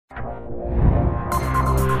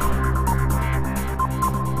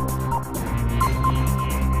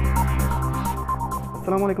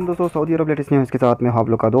अस्सलाम वालेकुम दोस्तों, सऊदी अरब लेटेस्ट न्यूज़ के साथ में आप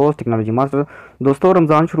लोग का दोस्त टेक्नोलॉजी मास्टर। दोस्तों,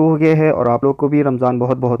 रमज़ान शुरू हो गया है और आप लोग को भी रमज़ान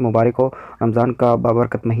बहुत बहुत मुबारक हो। रमज़ान का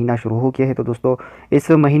बाबरकत महीना शुरू हो गया है। तो दोस्तों, इस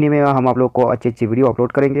महीने में हम आप लोग को अच्छी अच्छी वीडियो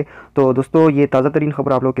अपलोड करेंगे। तो दोस्तों, ये ताज़ा तरीन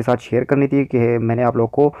खबर आप लोग के साथ शेयर करनी थी कि मैंने आप लोग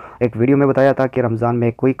को एक वीडियो में बताया था कि रमज़ान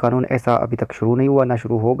में कोई कानून ऐसा अभी तक शुरू नहीं हुआ, ना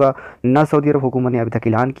शुरू होगा, ना सऊदी अरब हुकूमत ने अभी तक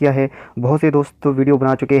ऐलान किया है। बहुत से दोस्त वीडियो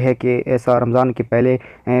बना चुके हैं कि ऐसा रमज़ान के पहले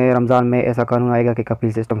रमज़ान में ऐसा कानून आएगा कि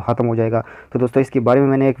कफील सिस्टम ख़त्म हो जाएगा। तो दोस्तों, इसके बारे में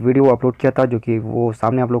मैंने एक वीडियो अपलोड किया था जो कि वो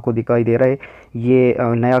सामने आप लोग को दिखाई दे रहा है। ये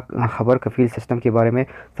नया खबर कफील सिस्टम के बारे में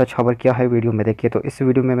सच खबर क्या है, वीडियो में देखिए। तो इस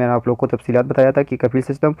वीडियो में मैंने आप लोग को तफसीलात बताया था कि कफील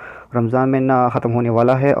सिस्टम रमज़ान में ना ख़त्म होने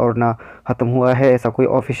वाला है और ना ख़त्म हुआ है, ऐसा कोई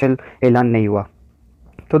ऑफिशियल ऐलान नहीं हुआ।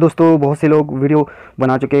 तो दोस्तों, बहुत से लोग वीडियो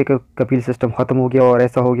बना चुके हैं कि कपिल सिस्टम ख़त्म हो गया और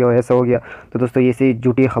ऐसा हो गया और ऐसा हो गया। तो दोस्तों, ऐसी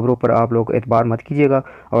झूठी खबरों पर आप लोग एतबार मत कीजिएगा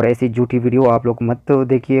और ऐसी झूठी वीडियो आप लोग मत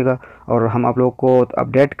देखिएगा। और हम आप लोग को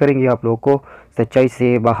अपडेट करेंगे, आप लोग को सच्चाई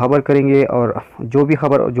से बाखबर करेंगे। और जो भी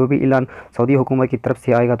खबर, जो भी ऐलान सऊदी हुकूमत की तरफ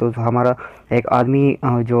से आएगा, तो हमारा एक आदमी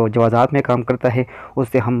जो जवाज़ात में काम करता है,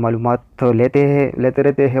 उससे हम मालूमात लेते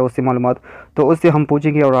रहते हैं उससे मालूमात। तो उससे हम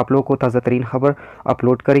पूछेंगे और आप लोग को ताज़ा तरीन खबर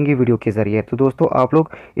अपलोड करेंगे वीडियो के ज़रिए। तो दोस्तों, आप लोग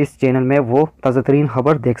इस चैनल में वो ताज़ा तरीन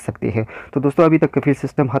खबर देख सकते हैं। तो दोस्तों, अभी तक कफील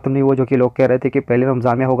सिस्टम ख़त्म नहीं हुआ, जो कि लोग कह रहे थे कि पहले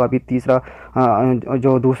रमज़ान में होगा। अभी तीसरा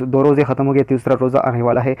जो दो रोज़े ख़त्म हो गए, तीसरा रोज़ा आने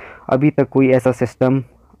वाला है। अभी तक कोई ऐसा सिस्टम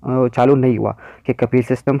चालू नहीं हुआ कि कफील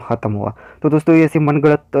सिस्टम ख़त्म हुआ। तो दोस्तों, ऐसी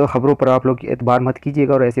मनगढ़ंत खबरों पर आप लोग एतबार मत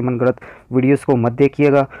कीजिएगा और ऐसी मनगढ़ंत वीडियोस को मत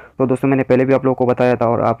देखिएगा। तो दोस्तों, मैंने पहले भी आप लोगों को बताया था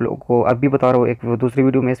और आप लोगों को अब भी बता रहा हूँ एक दूसरी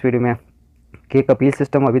वीडियो में, इस वीडियो में, कि कपिल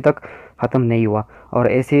सिस्टम अभी तक ख़त्म नहीं हुआ। और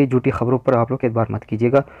ऐसे झूठी खबरों पर आप लोग एतबार मत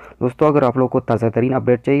कीजिएगा। दोस्तों, अगर आप लोगों को ताज़ा तरीन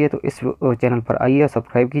अपडेट चाहिए तो इस चैनल पर आइए,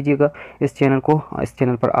 सब्सक्राइब कीजिएगा इस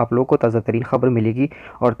चैनल पर आप लोगों को ताज़ा तरीन खबर मिलेगी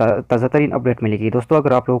और ताज़ा तरीन अपडेट मिलेगी। दोस्तों,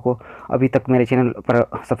 अगर आप लोगों को अभी तक मेरे चैनल पर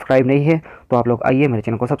सब्सक्राइब नहीं है तो आप लोग आइए, मेरे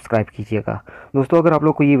चैनल को सब्सक्राइब कीजिएगा। दोस्तों, अगर आप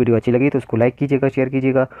लोग को ये वीडियो अच्छी लगी तो इसको लाइक कीजिएगा, शेयर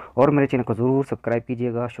कीजिएगा और मेरे चैनल को ज़रूर सब्सक्राइब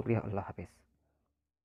कीजिएगा। शुक्रिया, अल्लाह हाफ़िज़।